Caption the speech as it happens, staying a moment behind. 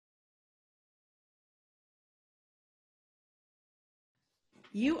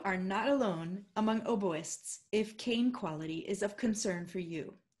You are not alone among oboists if cane quality is of concern for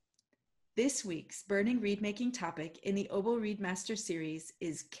you. This week's burning reed-making topic in the OBOE REED MASTER series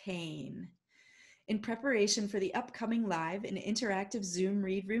is cane. In preparation for the upcoming live and interactive Zoom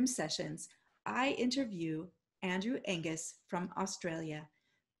read room sessions, I interview Angus from Australia,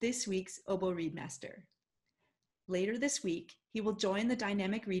 this week's OBOE REED Master. Later this week, he will join the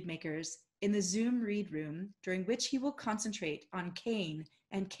dynamic reed makers in the Zoom read room, during which he will concentrate on cane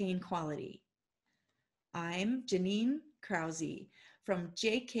and cane quality. I'm Jeanine Krause from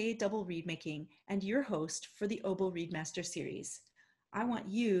JK Double Reedmaking and your host for the OBOE REED Master series. I want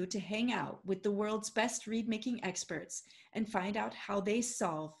you to hang out with the world's best reed-making experts and find out how they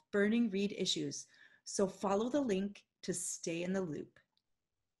solve burning reed issues. So follow the link to stay in the loop.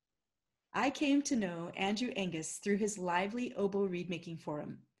 I came to know Angus through his lively OBOE reed-making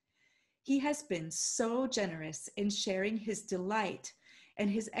forum. He has been so generous in sharing his delight and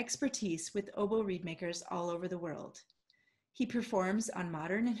his expertise with oboe reed makers all over the world. He performs on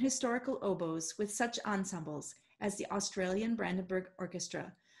modern and historical oboes with such ensembles as the Australian Brandenburg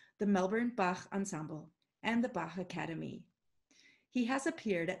Orchestra, the Melbourne Bach Ensemble, and the Bach Academy. He has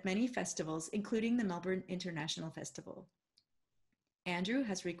appeared at many festivals, including the Melbourne International Festival. Andrew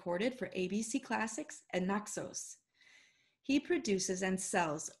has recorded for ABC Classics and Naxos. He produces and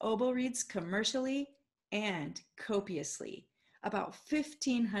sells oboe reeds commercially and copiously, about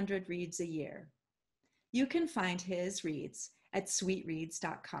 1,500 reeds a year. You can find his reeds at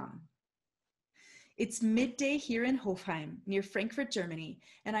sweetreeds.com. It's midday here in Hofheim, near Frankfurt, Germany,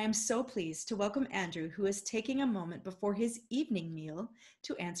 and I am so pleased to welcome Andrew, who is taking a moment before his evening meal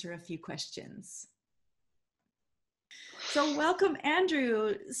to answer a few questions. So welcome,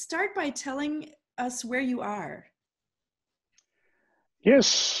 Andrew. Start by telling us where you are.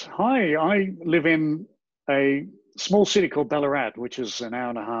 Yes, hi. I live in a small city called Ballarat, which is an hour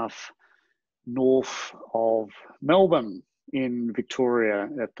and a half north of Melbourne in Victoria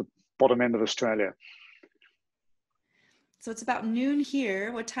at the bottom end of Australia. So it's about noon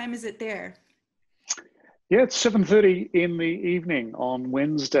here. What time is it there? Yeah, it's 7:30 in the evening on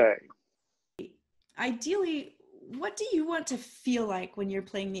Wednesday. Ideally, what do you want to feel like when you're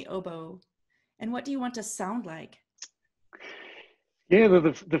playing the oboe? And what do you want to sound like? Yeah,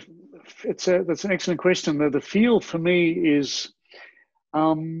 that's an excellent question. The feel for me is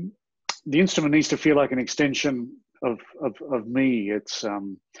the instrument needs to feel like an extension of me. It's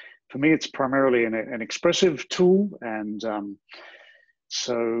for me, it's primarily an expressive tool, and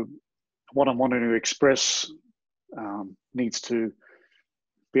so what I'm wanting to express needs to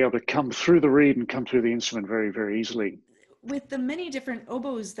be able to come through the reed and come through the instrument very, very easily. With the many different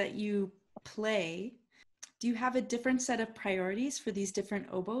oboes that you play, do you have a different set of priorities for these different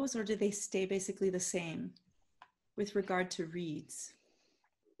oboes, or do they stay basically the same with regard to reeds?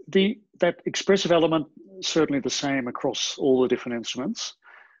 That expressive element is certainly the same across all the different instruments.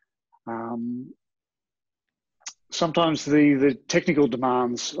 Sometimes the technical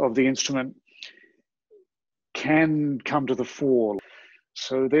demands of the instrument can come to the fore.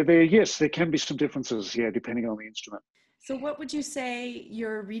 So yes, there can be some differences, yeah, depending on the instrument. So what would you say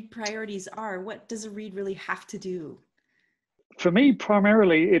your reed priorities are? What does a reed really have to do? For me,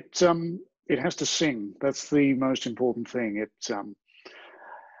 primarily, it has to sing. That's the most important thing.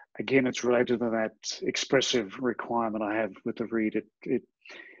 Again, it's related to that expressive requirement I have with the reed.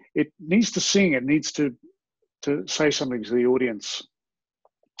 It needs to sing. It needs to say something to the audience.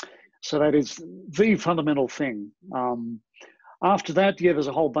 So that is the fundamental thing. After that, yeah, there's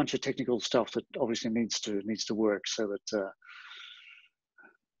a whole bunch of technical stuff that obviously needs to work so that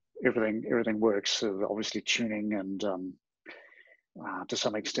everything works. So obviously tuning and to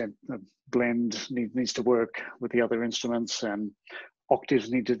some extent the blend needs to work with the other instruments, and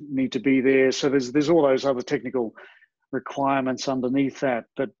octaves need to be there. So there's all those other technical requirements underneath that.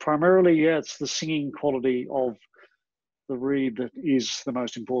 But primarily, yeah, it's the singing quality of the reed that is the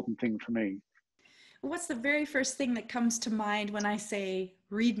most important thing for me. What's the very first thing that comes to mind when I say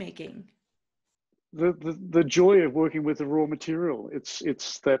reed making? The joy of working with the raw material. It's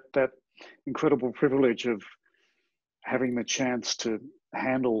that incredible privilege of having the chance to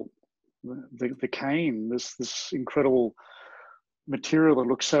handle the cane, this incredible material that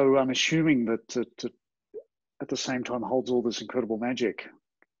looks so unassuming that at the same time holds all this incredible magic.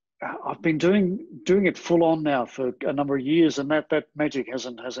 I've been doing it full on now for a number of years, and that magic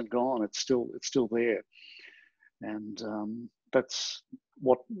hasn't gone. It's still there, and that's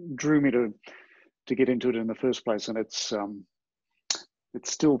what drew me to get into it in the first place. And it's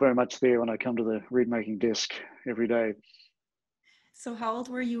still very much there when I come to the reed making desk every day. So how old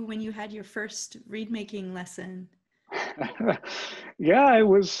were you when you had your first reed making lesson? Yeah, it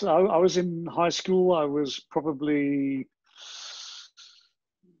was. I was in high school. I was probably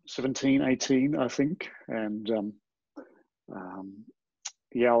 17, 18, I think, and um,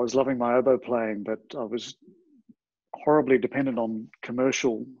 yeah, I was loving my oboe playing, but I was horribly dependent on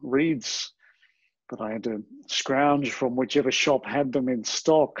commercial reeds that I had to scrounge from whichever shop had them in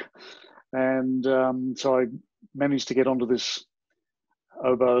stock, and so I managed to get onto this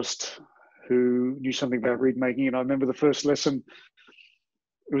oboist who knew something about reed making, and I remember the first lesson.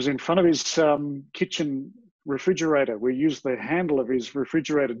 It was in front of his kitchen refrigerator. We used the handle of his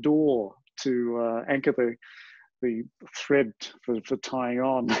refrigerator door to anchor the thread for tying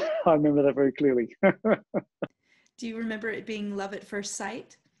on. I remember that very clearly. Do you remember it being love at first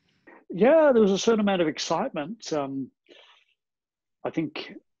sight? Yeah, there was a certain amount of excitement. I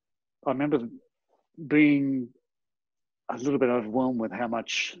think I remember being a little bit overwhelmed with how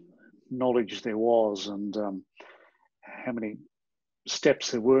much knowledge there was, and how many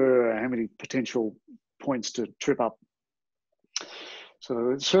steps there were, how many potential points to trip up.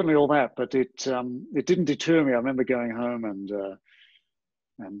 So certainly all that, but it didn't deter me. I remember going home and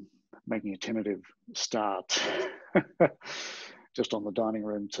making a tentative start just on the dining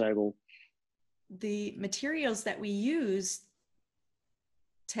room table. The materials that we use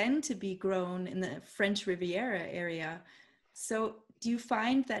tend to be grown in the French Riviera area. So do you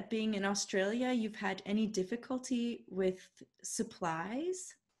find that being in Australia, you've had any difficulty with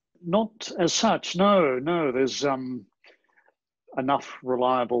supplies? Not as such, no. There's enough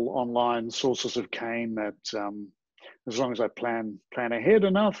reliable online sources of cane that as long as I plan ahead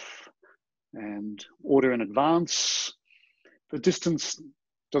enough and order in advance, the distance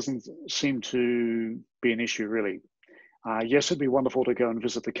doesn't seem to be an issue really. Yes, it'd be wonderful to go and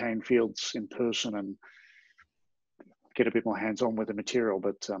visit the cane fields in person and get a bit more hands-on with the material,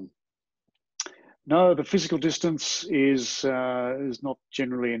 but no, the physical distance is not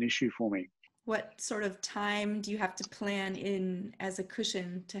generally an issue for me. What sort of time do you have to plan in as a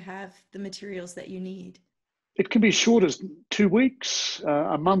cushion to have the materials that you need? It can be as short as 2 weeks.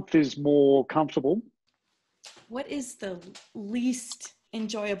 A month is more comfortable. What is the least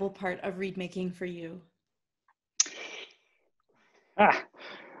enjoyable part of reed making for you?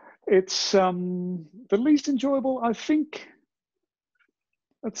 It's the least enjoyable. I think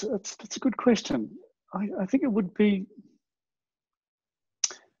that's a good question. I think it would be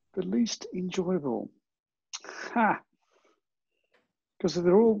the least enjoyable. Because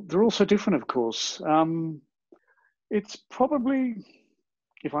they're all so different, of course. It's probably,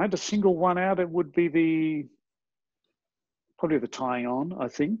 if I had to single one out, it would be probably the tying on. I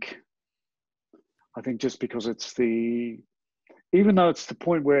think just because it's even though it's the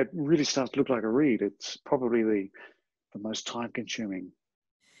point where it really starts to look like a reed, it's probably the most time consuming.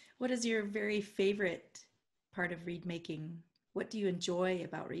 What is your very favorite part of reed making? What do you enjoy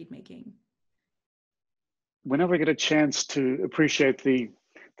about reed making? Whenever I get a chance to appreciate the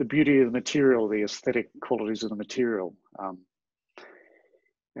beauty of the material, the aesthetic qualities of the material,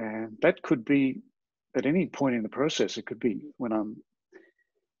 and that could be at any point in the process. It could be when I'm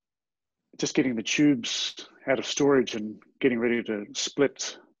just getting the tubes out of storage and getting ready to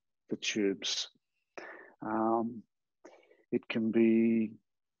split the tubes. It can be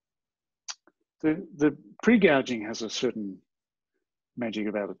the pre-gouging has a certain magic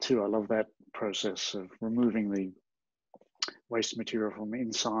about it too. I love that process of removing the waste material from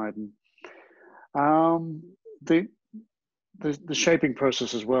inside, and the shaping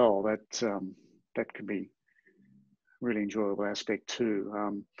process as well. That can be really enjoyable aspect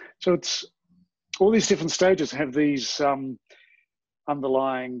too. So it's all these different stages have these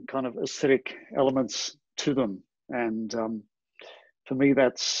underlying kind of aesthetic elements to them, and for me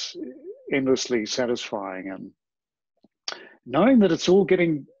that's endlessly satisfying, and knowing that it's all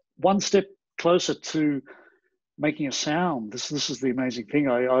getting one step closer to making a sound. This is the amazing thing.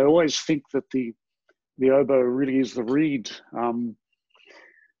 I always think that the oboe really is the reed,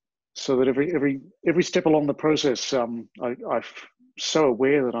 so that every step along the process, I'm so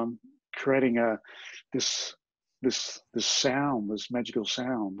aware that I'm creating this sound, this magical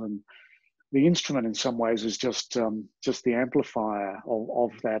sound, and the instrument in some ways is just the amplifier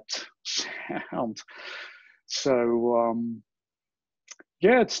of that sound. So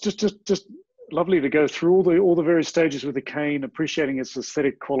yeah, it's just lovely to go through all the various stages with the cane, appreciating its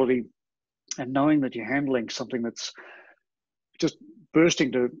aesthetic quality, and knowing that you're handling something that's just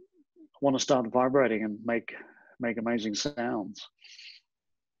bursting to want to start vibrating and make amazing sounds.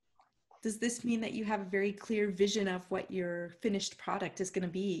 Does this mean that you have a very clear vision of what your finished product is going to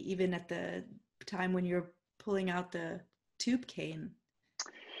be, even at the time when you're pulling out the tube cane?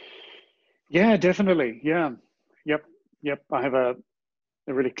 Yeah, definitely. Yeah. Yep. Yep, I have a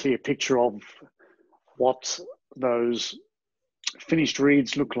really clear picture of what those finished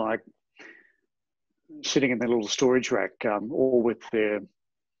reeds look like sitting in their little storage rack, all with their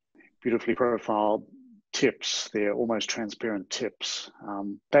beautifully profiled tips, their almost transparent tips.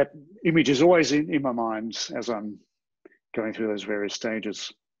 That image is always in my mind as I'm going through those various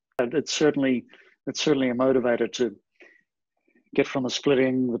stages. And it's certainly a motivator to get from the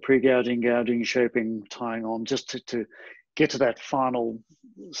splitting, the pre-gouging, gouging, shaping, tying on, just to get to that final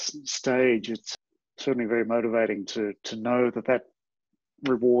stage. It's certainly very motivating to know that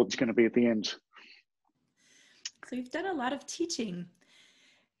reward's going to be at the end. So you've done a lot of teaching.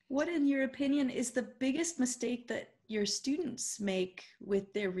 What, in your opinion, is the biggest mistake that your students make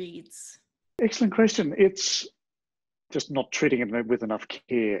with their reeds? Excellent question. It's just not treating it with enough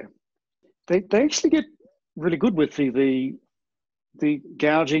care. They actually get really good with the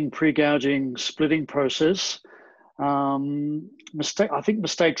gouging, pre-gouging, splitting process. I think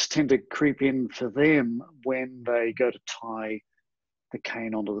mistakes tend to creep in for them when they go to tie the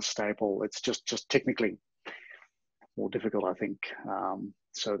cane onto the staple. It's just technically more difficult, I think.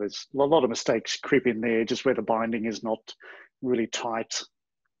 So there's a lot of mistakes creep in there, just where the binding is not really tight.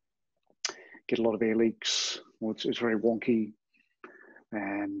 Get a lot of air leaks, or it's very wonky.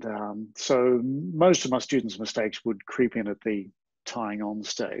 And so most of my students' mistakes would creep in at the tying on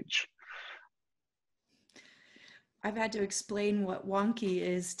stage. I've had to explain what wonky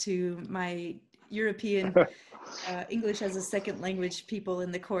is to my European English as a second language people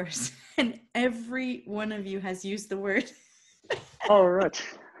in the course, and every one of you has used the word. All right.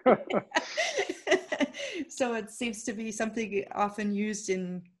 So it seems to be something often used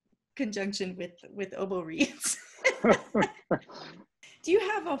in conjunction with oboe reeds. Do you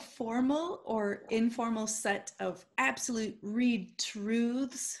have a formal or informal set of absolute reed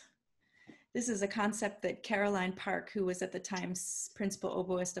truths? This is a concept that Caroline Park, who was at the time principal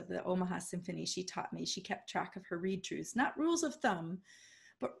oboist of the Omaha Symphony, she taught me. She kept track of her reed truths, not rules of thumb,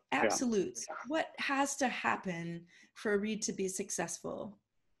 but absolutes. Yeah. What has to happen for a reed to be successful?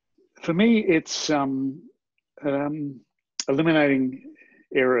 For me, it's eliminating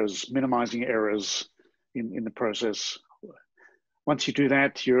errors, minimizing errors in the process. Once you do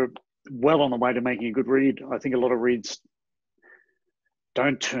that, you're well on the way to making a good reed. I think a lot of reeds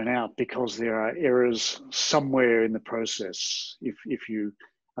don't turn out because there are errors somewhere in the process. If you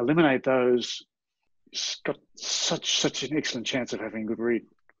eliminate those, it's got such an excellent chance of having a good reed.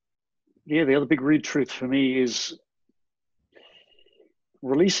 Yeah, the other big reed truth for me is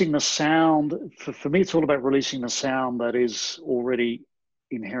releasing the sound. For me, it's all about releasing the sound that is already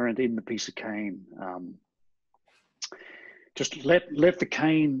inherent in the piece of cane. Just let the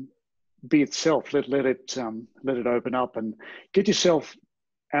cane be itself. Let it open up and get yourself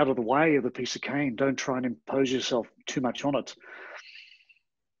out of the way of the piece of cane. Don't try and impose yourself too much on it.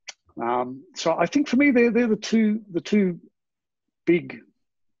 So I think for me, they're the two big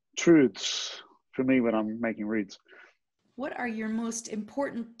truths for me when I'm making reeds. What are your most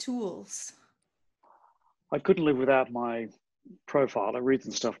important tools? I couldn't live without my profiler, Reeds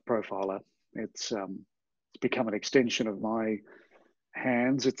and Stuff profiler. It's become an extension of my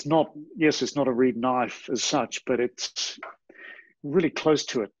hands. It's not a reed knife as such, but it's really close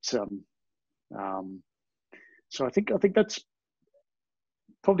to it. So I think that's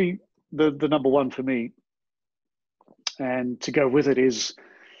probably the number one for me. And to go with it is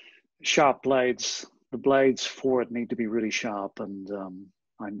sharp blades. The blades for it need to be really sharp, and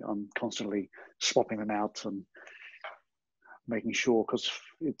I'm constantly swapping them out and making sure, because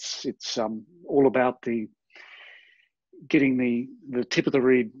it's all about getting the tip of the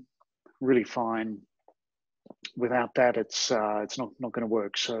reed really fine. Without that, it's not going to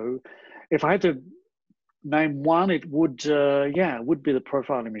work. So if I had to name one, it would be the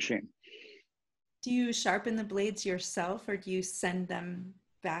profiling machine. Do you sharpen the blades yourself, or do you send them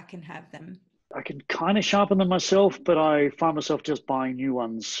back and have them? I can kind of sharpen them myself, but I find myself just buying new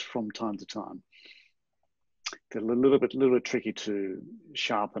ones from time to time. They're a little bit tricky to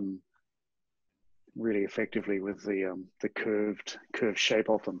sharpen really effectively with the curved shape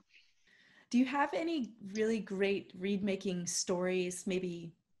of them. Do you have any really great reed making stories,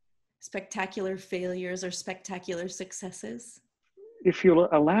 maybe spectacular failures or spectacular successes? If you'll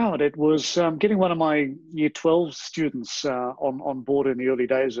allow it, it was getting one of my Year 12 students on board in the early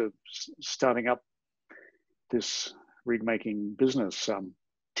days of starting up this reed making business.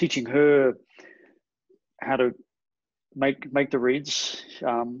 Teaching her how to make the reeds.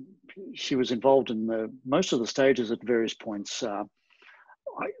 She was involved in most of the stages at various points.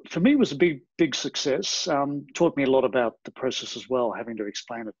 For me, it was a big success. Taught me a lot about the process as well, having to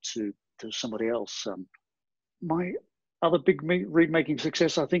explain it to somebody else. My other big reed making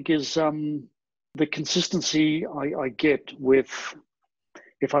success, I think, is the consistency I get with,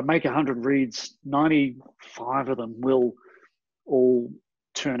 if I make 100 reeds, 95 of them will all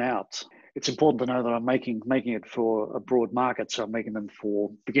turn out. It's important to know that I'm making it for a broad market, so I'm making them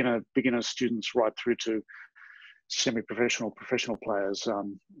for beginner students right through to semi-professional, professional players.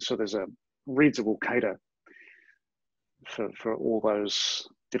 So there's a reeds that will cater for all those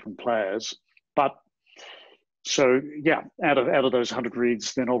different players. But so yeah, out of those 100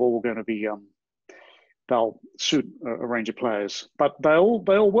 reeds, they're not all going to be they'll suit a range of players, but they all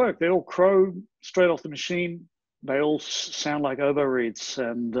work. They all crow straight off the machine. They all sound like oboe reeds,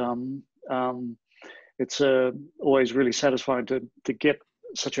 and it's always really satisfying to get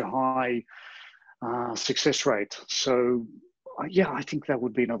such a high success rate. So yeah, I think that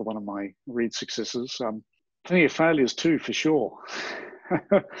would be another one of my reed successes. Plenty of failures too, for sure.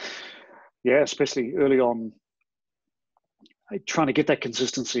 Yeah, especially early on, trying to get that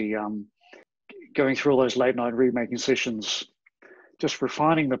consistency. Going through all those late night reed making sessions, just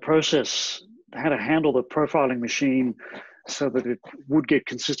refining the process, how to handle the profiling machine so that it would get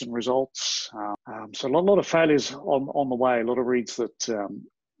consistent results. So a lot of failures on the way, a lot of reeds that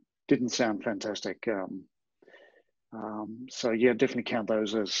didn't sound fantastic. So yeah, definitely count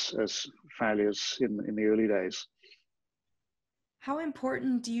those as failures in the early days. How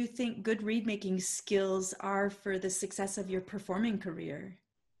important do you think good reed making skills are for the success of your performing career?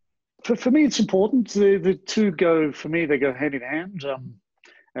 For me, it's important. The two go, for me, they go hand in hand.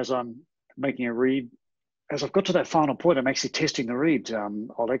 As I'm making a reed, as I've got to that final point, I'm actually testing the reed.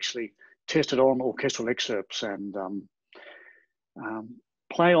 I'll actually test it on orchestral excerpts and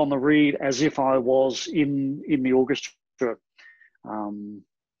play on the reed as if I was in the orchestra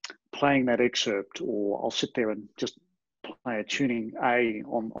playing that excerpt, or I'll sit there and just play a tuning A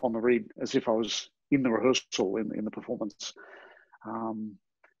on the reed as if I was in the rehearsal in the performance.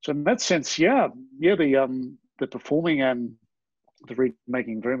 So in that sense, the performing and the reed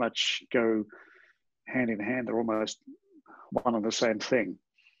making very much go hand in hand. They're almost one and the same thing.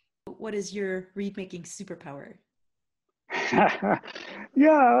 What is your reed making superpower?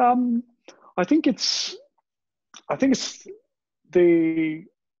 Yeah, I think it's the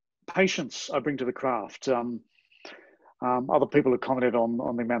patience I bring to the craft. Other people have commented on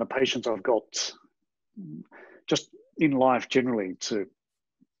the amount of patience I've got just in life generally to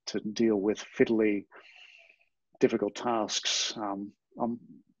deal with fiddly, difficult tasks. I'm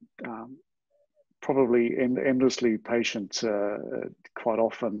probably endlessly patient quite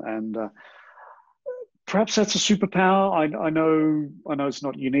often, and perhaps that's a superpower. I know it's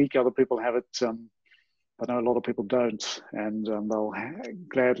not unique. Other people have it. I know a lot of people don't, and they'll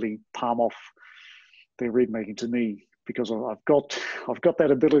gladly palm off their reed making to me because I've got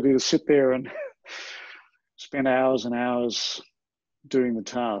that ability to sit there and spend hours and hours doing the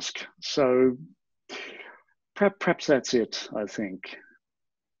task. So perhaps that's it, I think.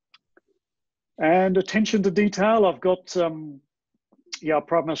 And attention to detail, I've got, I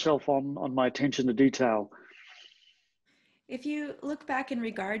pride myself on my attention to detail. If you look back and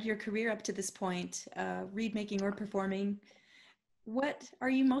regard your career up to this point, reed making or performing, what are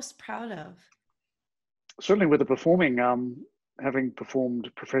you most proud of? Certainly with the performing, having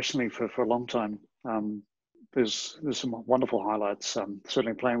performed professionally for a long time, there's some wonderful highlights.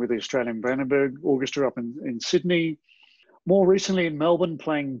 Certainly playing with the Australian Brandenburg Orchestra up in Sydney. More recently in Melbourne,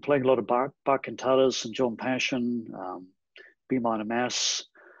 playing a lot of Bach cantatas, St. John Passion, B minor Mass.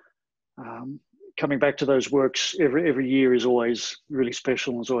 Coming back to those works every year is always really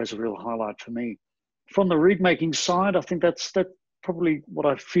special and is always a real highlight for me. From the reed making side, I think that's probably what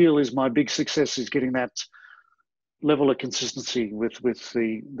I feel is my big success, is getting that level of consistency with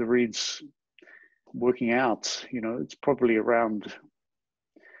the reeds working out. You know, it's probably around,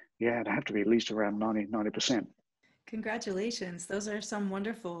 it'd have to be at least around 90%. Congratulations. Those are some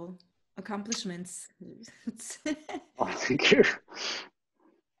wonderful accomplishments. Oh, thank you.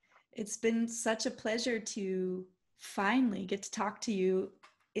 It's been such a pleasure to finally get to talk to you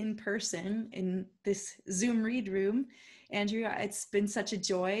in person in this Zoom read room. Andrew, it's been such a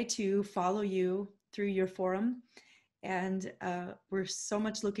joy to follow you through your forum. And we're so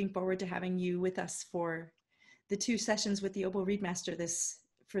much looking forward to having you with us for the 2 sessions with the OBOE Reed Master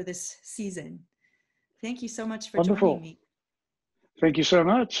for this season. Thank you so much for Wonderful. joining me. Thank you so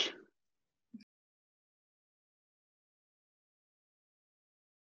much.